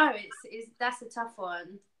 I don't know. That's a tough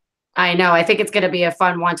one. I know. I think it's going to be a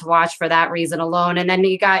fun one to watch for that reason alone. And then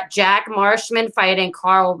you got Jack Marshman fighting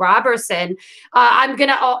Carl Robertson. I'm going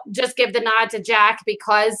to just give the nod to Jack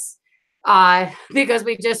because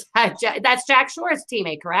we just had that's Jack Shore's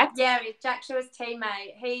teammate, correct? Yeah, it's Jack Shore's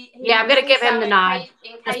teammate. I'm going to give him the nod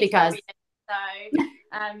just because.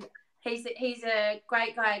 So he's a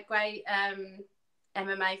great guy, great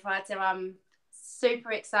MMA fighter. I'm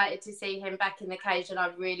super excited to see him back in the cage, and I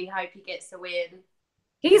really hope he gets the win.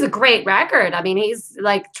 He's a great record. I mean, he's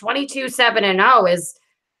like 22-7-0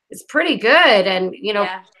 is pretty good. And,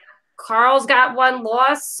 Carl's got one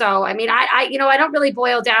loss. So, I mean, I don't really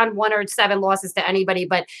boil down 1 or 7 losses to anybody,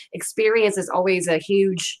 but experience is always a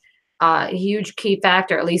huge key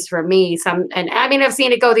factor, at least for me. And I mean, I've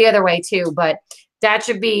seen it go the other way too, but that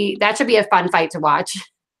should be a fun fight to watch.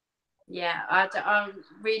 Yeah, I'm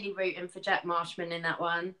really rooting for Jack Marshman in that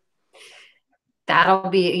one. That'll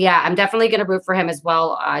be, I'm definitely going to root for him as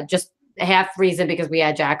well. Just half reason because we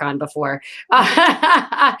had Jack on before.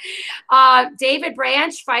 David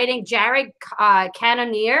Branch fighting Jared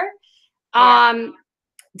Cannonier.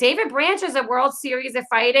 David Branch is a World Series of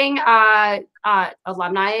Fighting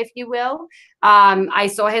alumni, if you will. I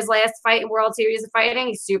saw his last fight in World Series of Fighting.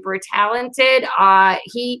 He's super talented.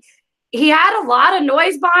 He had a lot of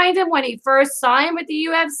noise behind him when he first signed with the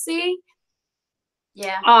UFC.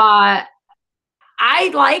 Yeah. I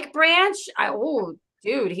like Branch.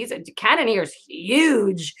 Dude, Cannonier's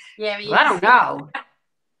huge. Yeah, I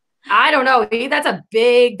don't know.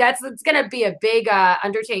 It's going to be a big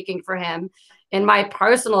undertaking for him, in my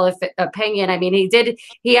personal opinion. I mean,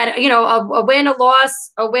 he had, a win, a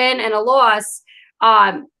loss, a win, and a loss.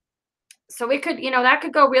 So it could, that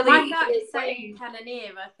could go really. My gut is saying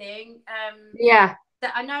Cannonier, I think.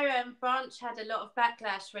 I know Branch had a lot of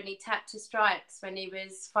backlash when he tapped to strikes when he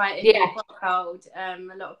was fighting Rockhold. A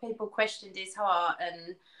lot of people questioned his heart,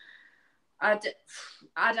 and I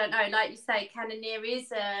don't know. Like you say, Cannonier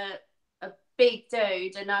is a big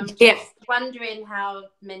dude, and I'm just wondering how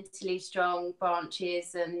mentally strong Branch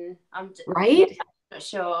is, and I'm not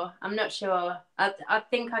sure. I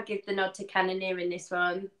think I give the nod to Cannonier in this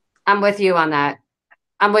one. I'm with you on that.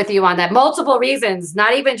 Multiple reasons,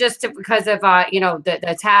 not even just because of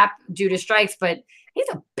the tap due to strikes, but he's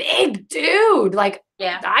a big dude. Like,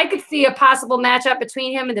 I could see a possible matchup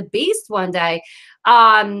between him and the Beast one day.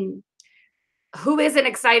 Who isn't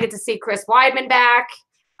excited to see Chris Weidman back?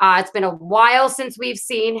 It's been a while since we've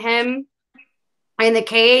seen him in the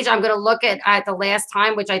cage. I'm going to look at the last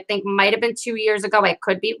time, which I think might have been 2 years ago. I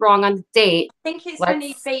could be wrong on the date. I think it's when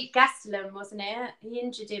he beat Gastelum, wasn't it? He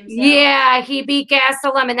injured himself. Yeah, he beat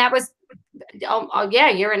Gastelum, and that was, a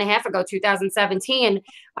year and a half ago, 2017,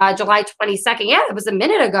 July 22nd. Yeah, it was a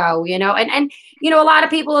minute ago, and a lot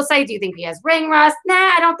of people will say, do you think he has ring rust? Nah,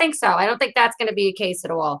 I don't think so. I don't think that's going to be a case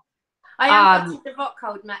at all. I am glad the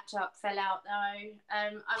Rockhold matchup fell out, though.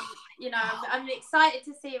 I'm excited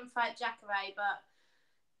to see him fight Jacare, but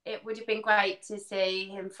it would have been great to see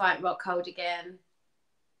him fight Rockhold again.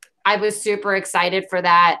 I was super excited for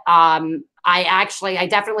that. I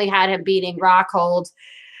definitely had him beating Rockhold.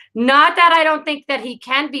 Not that I don't think that he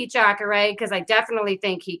can beat Jacare, because I definitely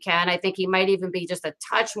think he can. I think he might even be just a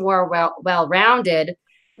touch more well-rounded.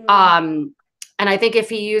 And I think if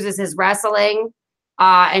he uses his wrestling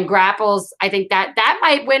and grapples, I think that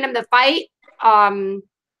might win him the fight.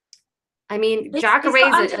 I mean, Jacare's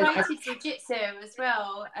underrated jiu-jitsu as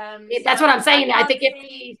well. That's what I'm saying. I think if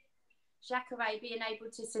he Jacare being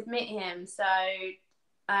able to submit him. So,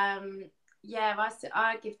 yeah,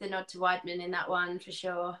 I give the nod to Weidman in that one for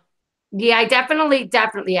sure. Yeah, I definitely,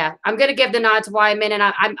 yeah. I'm gonna give the nod to Weidman, and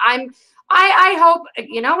I hope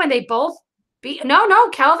when they both beat. No,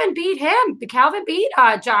 Kelvin beat him. Kelvin beat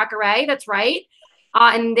Jacare. That's right.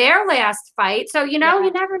 In their last fight. So you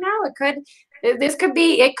never know. It could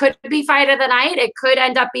be fight of the night. It could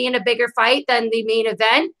end up being a bigger fight than the main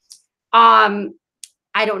event.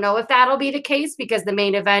 I don't know if that'll be the case because the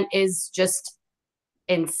main event is just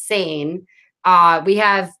insane. We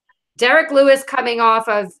have Derek Lewis coming off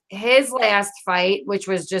of his last fight, which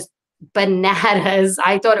was just bananas.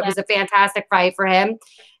 I thought it was a fantastic fight for him.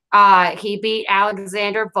 He beat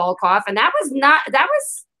Alexander Volkov, and that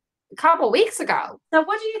was a couple weeks ago. So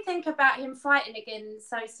what do you think about him fighting again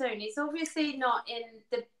so soon? He's obviously not in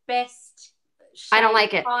the best shape, I don't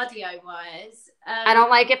like it. Cardio-wise. I don't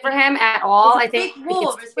like it for him at all. I think big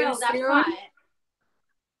war as well, that fight.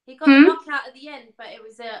 He got the knockout at the end, but it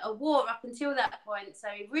was a war up until that point. So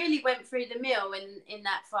he really went through the mill in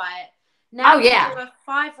that fight. Now he's a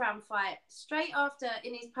 5-round fight. Straight after,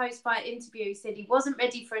 in his post-fight interview, he said he wasn't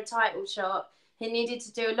ready for a title shot. He needed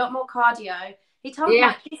to do a lot more cardio. He told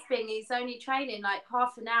Mike Bisping he's only training like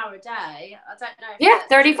half an hour a day. I don't know. Yeah,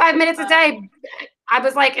 35 minutes a day. I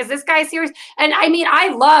was like, is this guy serious? And I mean, I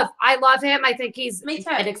love him. I think he's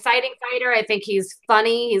an exciting fighter. I think he's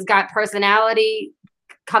funny. He's got personality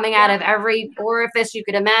coming out of every orifice you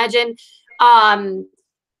could imagine.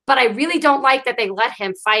 But I really don't like that they let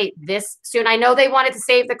him fight this soon. I know they wanted to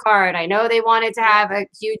save the card. I know they wanted to have a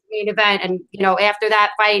huge main event. And, after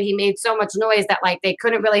that fight, he made so much noise that, they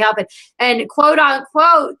couldn't really help it. And quote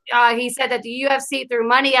unquote, he said that the UFC threw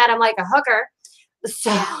money at him like a hooker.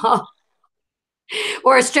 So,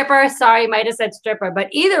 or a stripper. Sorry, might have said stripper. But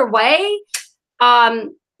either way,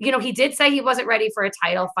 he did say he wasn't ready for a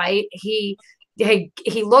title fight. He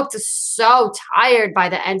looked so tired by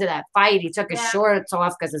the end of that fight. He took his shorts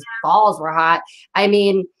off because his balls were hot. I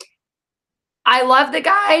mean, I love the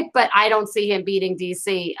guy, but I don't see him beating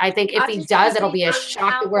DC. I think if he does, it'll be a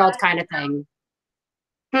shock the world kind of thing.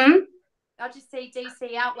 I'll just see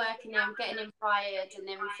DC outworking him, getting him fired, and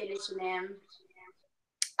then finishing him.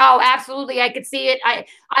 Oh, absolutely. I could see it.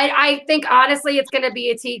 I think, honestly, it's going to be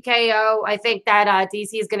a TKO. I think that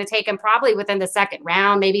DC is going to take him probably within the second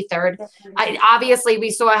round, maybe third. Obviously, we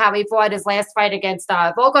saw how he fought his last fight against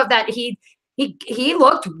Volkov, that he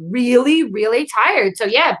looked really, really tired. So,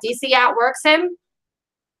 yeah, if DC outworks him,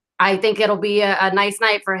 I think it'll be a nice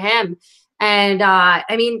night for him. And,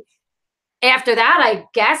 I mean, after that, I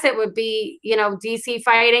guess it would be, DC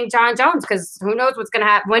fighting John Jones, because who knows what's going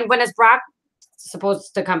to happen. When is Brock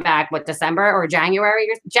supposed to come back? What, December or January?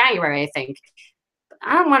 January, I think.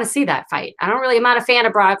 I don't want to see that fight. I'm not a fan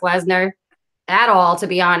of Brock Lesnar at all, to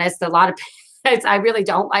be honest. I really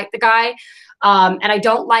don't like the guy. And I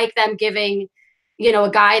don't like them giving, a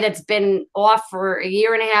guy that's been off for a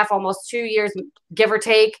year and a half, almost 2 years, give or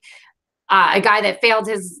take, a guy that failed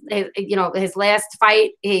his last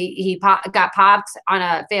fight. He got popped on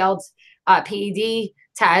a failed PED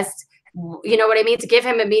test. You know what I mean? To give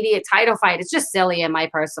him immediate title fight, it's just silly in my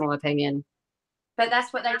personal opinion. But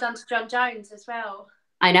that's what they've done to John Jones as well.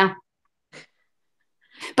 I know.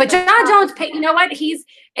 But John Jones, you know what?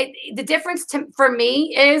 The difference for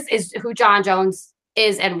me is who John Jones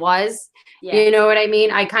is and was. Yeah. You know what I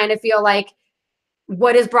mean? I kind of feel like,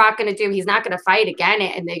 what is Brock going to do? He's not going to fight again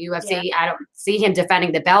in the UFC. Yeah. I don't see him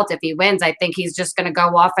defending the belt if he wins. I think he's just going to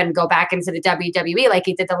go off and go back into the WWE like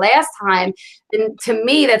he did the last time. And to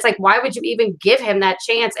me, that's like, why would you even give him that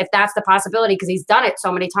chance if that's the possibility? Because he's done it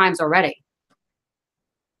so many times already.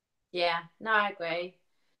 Yeah, no, I agree.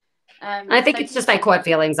 I think it's just I caught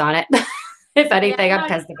feelings on it. If anything, I'm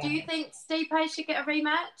pissed about it. Do you think Stipe should get a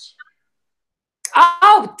rematch?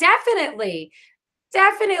 Oh, definitely.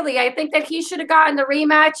 Definitely. I think that he should have gotten the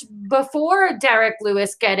rematch before Derek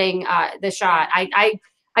Lewis getting the shot. I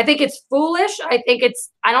think it's foolish. I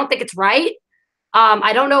don't think it's right.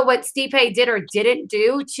 I don't know what Stipe did or didn't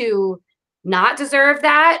do to not deserve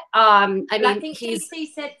that. I think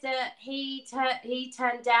DC said that he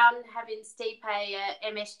turned down having Stipe at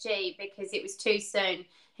MSG because it was too soon.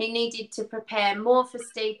 He needed to prepare more for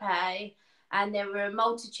Stipe. And there were a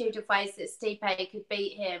multitude of ways that Stipe could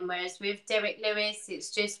beat him. Whereas with Derek Lewis,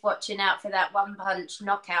 it's just watching out for that one-punch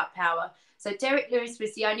knockout power. So Derek Lewis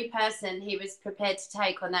was the only person he was prepared to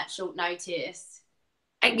take on that short notice.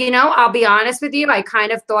 I'll be honest with you. I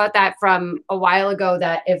kind of thought that from a while ago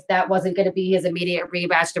that if that wasn't going to be his immediate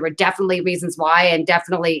rematch, there were definitely reasons why, and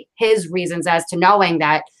definitely his reasons as to knowing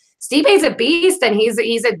that Stipe's a beast and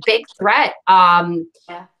he's a big threat.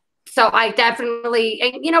 So I definitely,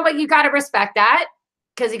 and you know what, you got to respect that,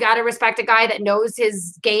 because you got to respect a guy that knows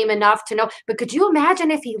his game enough to know. But could you imagine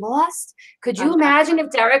if he lost? Could you imagine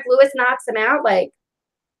if Derek Lewis knocks him out? Like,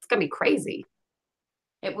 it's gonna be crazy.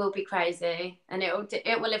 It will be crazy, and it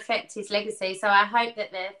will affect his legacy. So I hope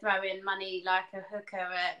that they're throwing money like a hooker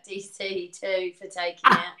at DC too for taking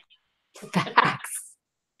it. Facts.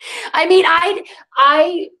 I mean,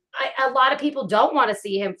 I, a lot of people don't want to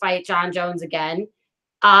see him fight John Jones again.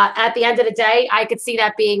 At the end of the day, I could see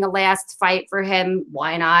that being a last fight for him.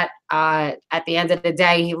 Why not? At the end of the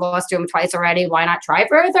day, he lost to him twice already. Why not try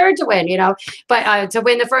for a third to win, you know? But to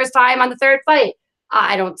win the first time on the third fight,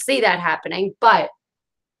 I don't see that happening. But,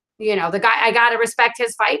 you know, the guy, I got to respect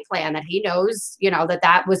his fight plan, that he knows, you know,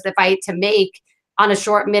 that was the fight to make on a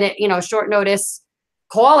short notice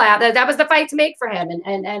call out. That was the fight to make for him.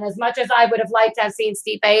 And as much as I would have liked to have seen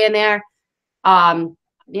Stipe in there,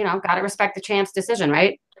 you know, got to respect the champ's decision,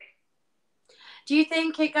 right? Do you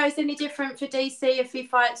think it goes any different for DC if he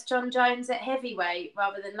fights John Jones at heavyweight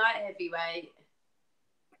rather than light heavyweight?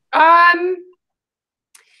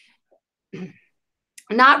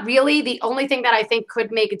 Not really. The only thing that I think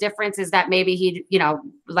could make a difference is that maybe he, you know,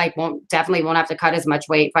 like won't have to cut as much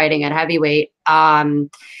weight fighting at heavyweight.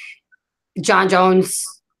 John Jones,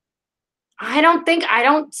 I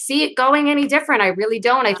don't see it going any different. I really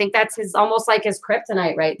don't. I think that's almost like his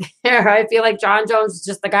kryptonite right there. I feel like John Jones is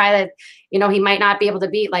just the guy that, you know, he might not be able to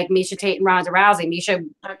beat, like Miesha Tate and Ronda Rousey.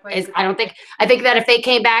 I think that if they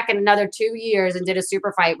came back in another 2 years and did a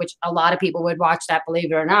super fight, which a lot of people would watch that,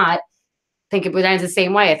 believe it or not, I think it would end the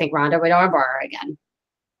same way. I think Ronda would armbar her again.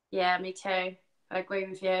 Yeah, me too. I agree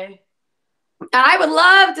with you. And I would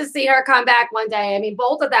love to see her come back one day. I mean,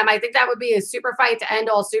 both of them, I think that would be a super fight to end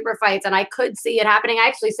all super fights. And I could see it happening. I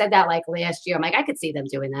actually said that like last year. I'm like, I could see them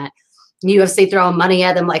doing that. UFC throwing money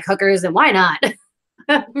at them like hookers, and why not?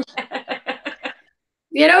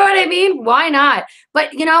 You know what I mean? Why not?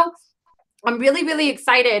 But, you know, I'm really, really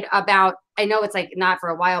excited about, I know it's like not for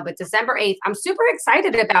a while, but December 8th, I'm super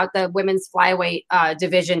excited about the women's flyweight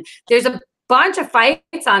division. There's a bunch of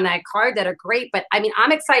fights on that card that are great, but I mean,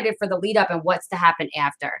 I'm excited for the lead up and what's to happen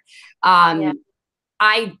after. Yeah.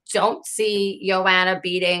 I don't see Joanna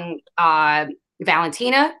beating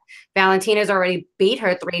Valentina. Valentina's already beat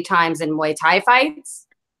her 3 times in Muay Thai fights.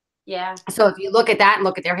 Yeah. So if you look at that and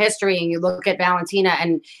look at their history, and you look at Valentina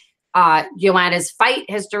and Joanna's fight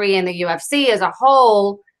history in the UFC as a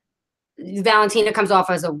whole, Valentina comes off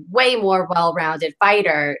as a way more well-rounded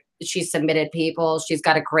fighter. She's submitted people. She's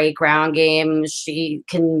got a great ground game. She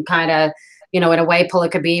can kind of, you know, in a way pull a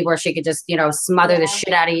Khabib, where she could just, you know, smother the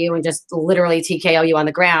shit out of you and just literally TKO you on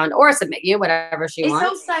the ground or submit you, whatever she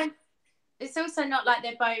wants. It's also not like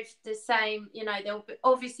they're both the same. You know, they'll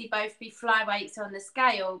obviously both be flyweights on the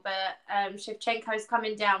scale, but Shevchenko's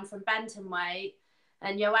coming down from bantamweight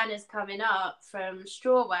and Joanna's coming up from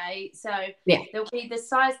strawweight. So there'll be the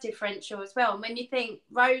size differential as well. And when you think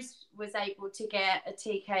Rose was able to get a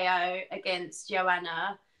TKO against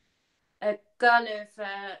Joanna, a girl of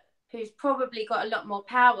who's probably got a lot more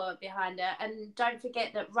power behind her. And don't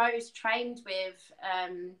forget that Rose trained with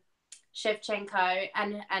Shevchenko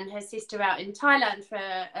and her sister out in Thailand for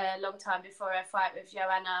a long time before her fight with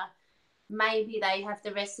Joanna. Maybe they have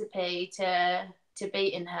the recipe to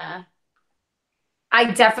beating her.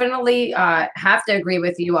 I definitely have to agree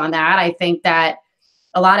with you on that. I think that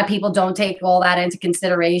a lot of people don't take all that into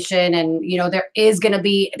consideration. And, you know, there's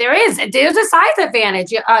a size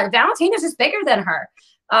advantage. Valentina's just bigger than her.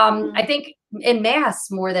 I think in mass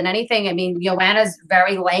more than anything. I mean, Joanna's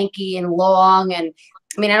very lanky and long. And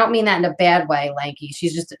I mean, I don't mean that in a bad way, lanky.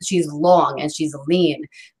 She's long and she's lean.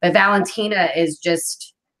 But Valentina is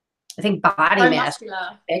just, I think, body mass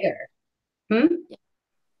bigger. Yeah.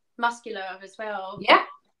 Muscular as well. Yeah,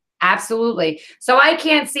 absolutely. So I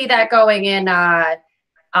can't see that going in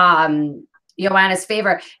Joanna's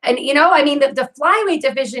favor. And, you know, I mean, the flyweight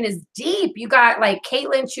division is deep. You got like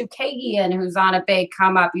Caitlin Chukagian, who's on a big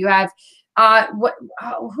come up. You have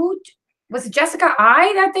who was it, Jessica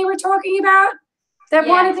I that they were talking about that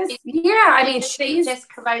wanted this? Yeah, I mean, she's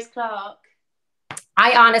Jessica Rose Clark.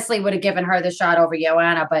 I honestly would have given her the shot over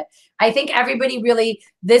Joanna, but I think everybody really,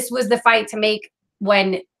 this was the fight to make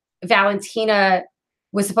when Valentina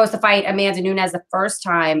was supposed to fight Amanda Nunes the first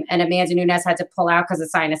time, and Amanda Nunes had to pull out because of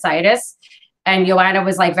sinusitis. And Joanna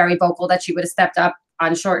was like very vocal that she would have stepped up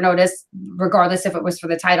on short notice, regardless if it was for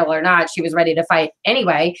the title or not. She was ready to fight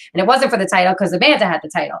anyway. And it wasn't for the title because Amanda had the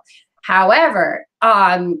title. However,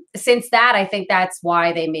 since that, I think that's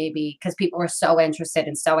why they maybe, because people were so interested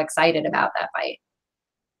and so excited about that fight.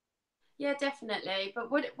 Yeah, definitely.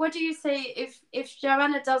 But what do you see if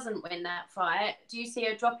Joanna doesn't win that fight? Do you see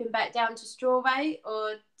her dropping back down to strawweight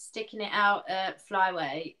or sticking it out at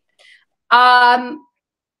flyweight? I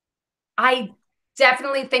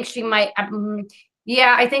definitely think she might.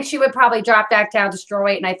 Yeah, I think she would probably drop back down to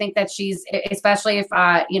strawweight, and I think that she's, especially if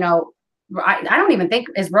you know, I don't even think,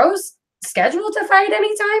 is Rose scheduled to fight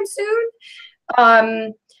anytime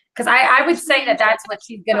soon. Because I would say that that's what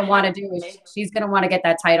she's gonna want to do. Is she's gonna want to get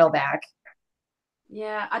that title back.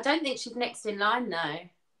 Yeah, I don't think she's next in line though.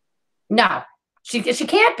 No, she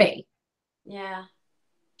can't be. Yeah.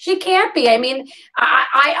 She can't be. I mean,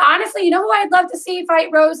 I honestly, you know who I'd love to see fight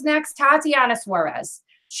Rose next? Tatiana Suarez.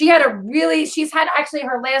 She's had actually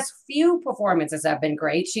her last few performances have been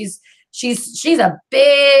great. She's a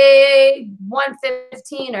big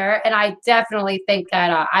 115er, and I definitely think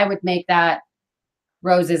that I would make that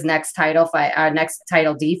Rose's next title fight, next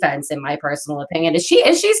title defense, in my personal opinion. Is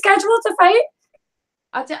she scheduled to fight?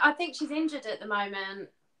 I think she's injured at the moment.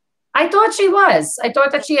 I thought she was. I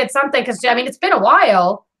thought that she had something, because I mean, it's been a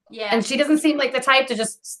while. Yeah. And she doesn't seem like the type to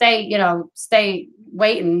just stay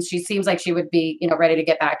waiting. She seems like she would be, ready to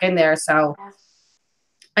get back in there. So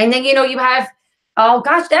I think, you have, oh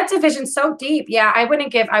gosh, that division's so deep. Yeah, I would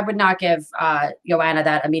not give Joanna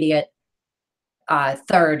that immediate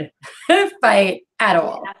third fight at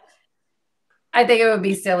all. Yeah. I think it would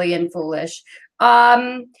be silly and foolish.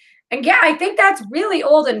 And yeah, I think that's really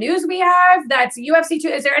all the news we have. That's UFC 2.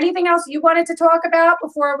 Is there anything else you wanted to talk about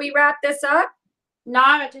before we wrap this up? No,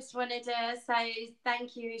 I just wanted to say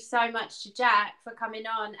thank you so much to Jack for coming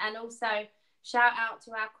on, and also shout out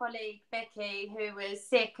to our colleague Becky, who was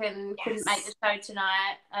sick and couldn't make the show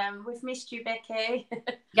tonight. We've missed you, Becky.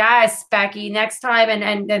 Yes, Becky. Next time,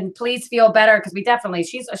 and please feel better, because we definitely,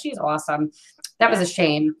 she's awesome. That was a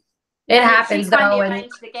shame. It happens though. She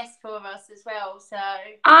arranged the guest for us as well, so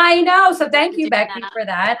I know. So thank you, Becky, for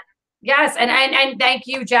that. Yes, and thank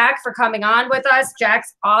you, Jack, for coming on with us.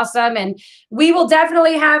 Jack's awesome, and we will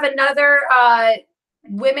definitely have another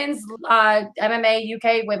women's MMA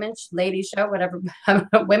UK women's ladies show, whatever,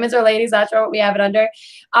 women's or ladies, not sure what we have it under,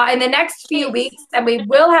 in the next few weeks, and we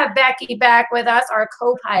will have Becky back with us, our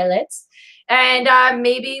co-pilots, and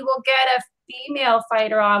maybe we'll get a female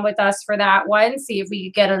fighter on with us for that one. See if we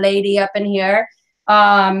could get a lady up in here.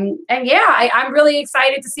 And yeah, I'm really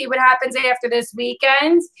excited to see what happens after this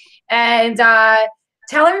weekend. And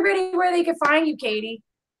tell everybody where they can find you, Katie.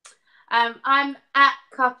 I'm at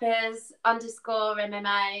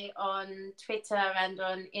Cuppers_MMA on Twitter and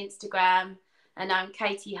on Instagram, and I'm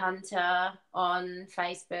Katie Hunter on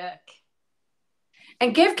Facebook.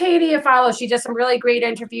 And give Katie a follow. She does some really great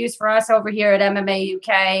interviews for us over here at MMA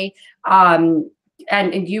UK.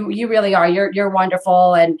 And you really are. You're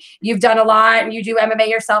wonderful, and you've done a lot, and you do MMA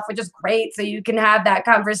yourself, which is great. So you can have that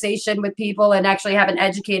conversation with people and actually have an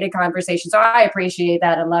educated conversation. So I appreciate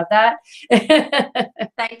that and love that.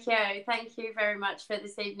 Thank you. Thank you very much for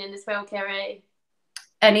this evening as well, Kerry.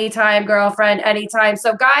 Anytime, girlfriend, anytime.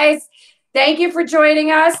 So guys, thank you for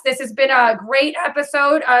joining us. This has been a great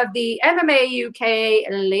episode of the MMA UK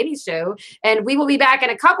Ladies Show. And we will be back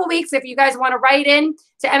in a couple weeks. If you guys want to write in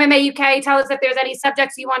to MMA UK, tell us if there's any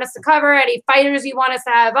subjects you want us to cover, any fighters you want us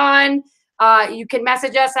to have on. You can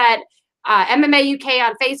message us at MMA UK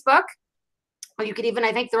on Facebook. Or you could even,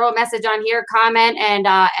 I think, throw a message on here, comment, and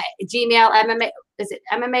Gmail, MMA, is it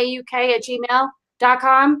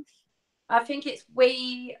MMAUK@gmail.com? I think it's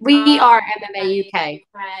we are MMA UK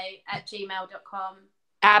at gmail.com.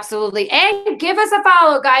 Absolutely. And give us a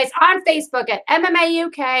follow, guys, on Facebook at MMA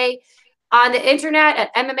UK, on the internet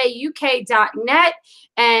at MMAUK.net,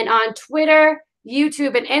 and on Twitter,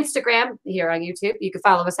 YouTube, and Instagram. Here on YouTube, you can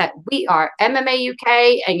follow us at We Are MMA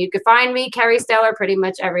UK, and you can find me, Kerry Stellar, pretty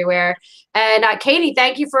much everywhere. And Katie,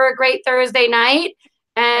 thank you for a great Thursday night,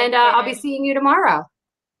 and I'll be seeing you tomorrow.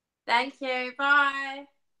 Thank you. Bye.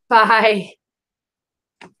 Bye.